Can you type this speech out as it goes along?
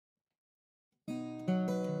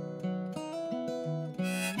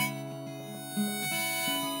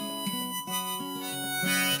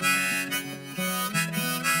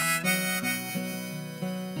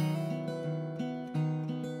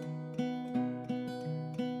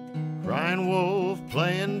Crying wolf,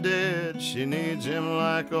 playing dead, she needs him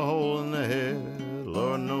like a hole in the head.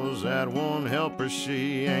 Lord knows that won't help her,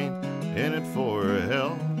 she ain't in it for her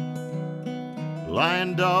health.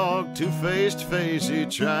 Lying dog, two-faced face, he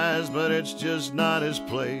tries, but it's just not his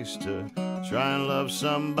place to try and love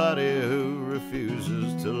somebody who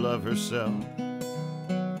refuses to love herself.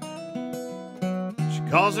 She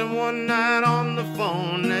calls him one night on the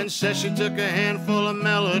phone and says she took a handful of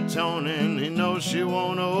melatonin. He knows she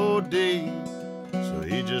won't OD, so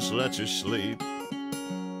he just lets her sleep.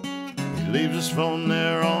 He leaves his phone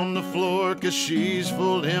there on the floor, 'cause she's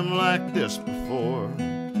fooled him like this before.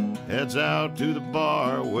 Heads out to the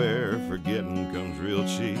bar where forgetting comes real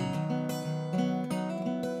cheap.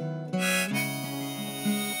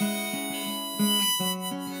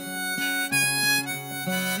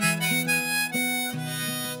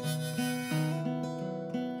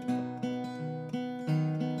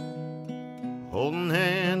 Holding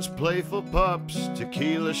hands, playful pups,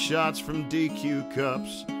 tequila shots from DQ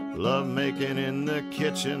cups, love making in the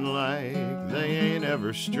kitchen like they ain't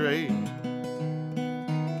ever straight.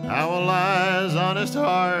 Owl eyes, honest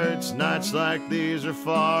hearts, nights like these are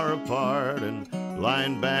far apart, and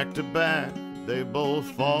lying back to back, they both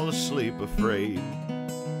fall asleep afraid.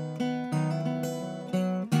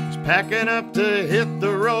 He's packing up to hit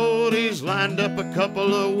the road, he's lined up a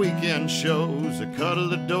couple of weekend shows. A cut of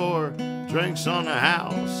the door, drinks on the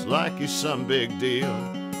house like he's some big deal.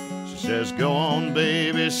 She says, go on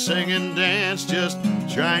baby, sing and dance, just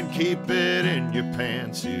try and keep it in your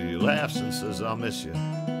pants. He laughs and says, I'll miss you,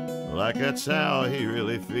 like that's how he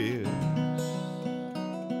really feels.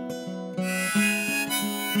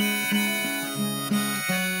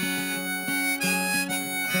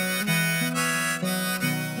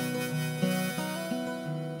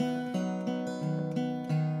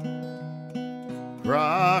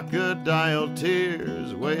 Crocodile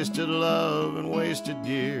tears, wasted love and wasted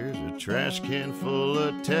years, a trash can full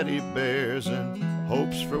of teddy bears and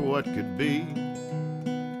hopes for what could be.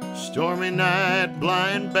 Stormy night,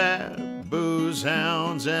 blind bat, booze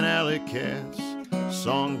hounds and alley cats,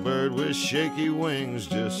 songbird with shaky wings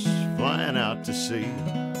just flying out to sea.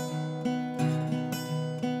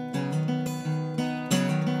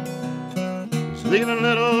 He's leaving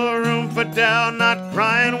little room for doubt, not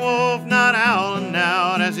crying wolf, not howling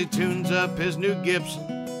out, as he tunes up his new Gibson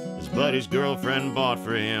his buddy's girlfriend bought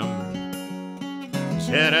for him. He's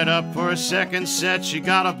headed up for a second set, she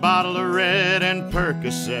got a bottle of red and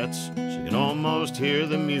Percocets. She can almost hear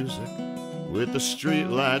the music with the street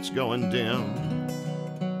lights going dim.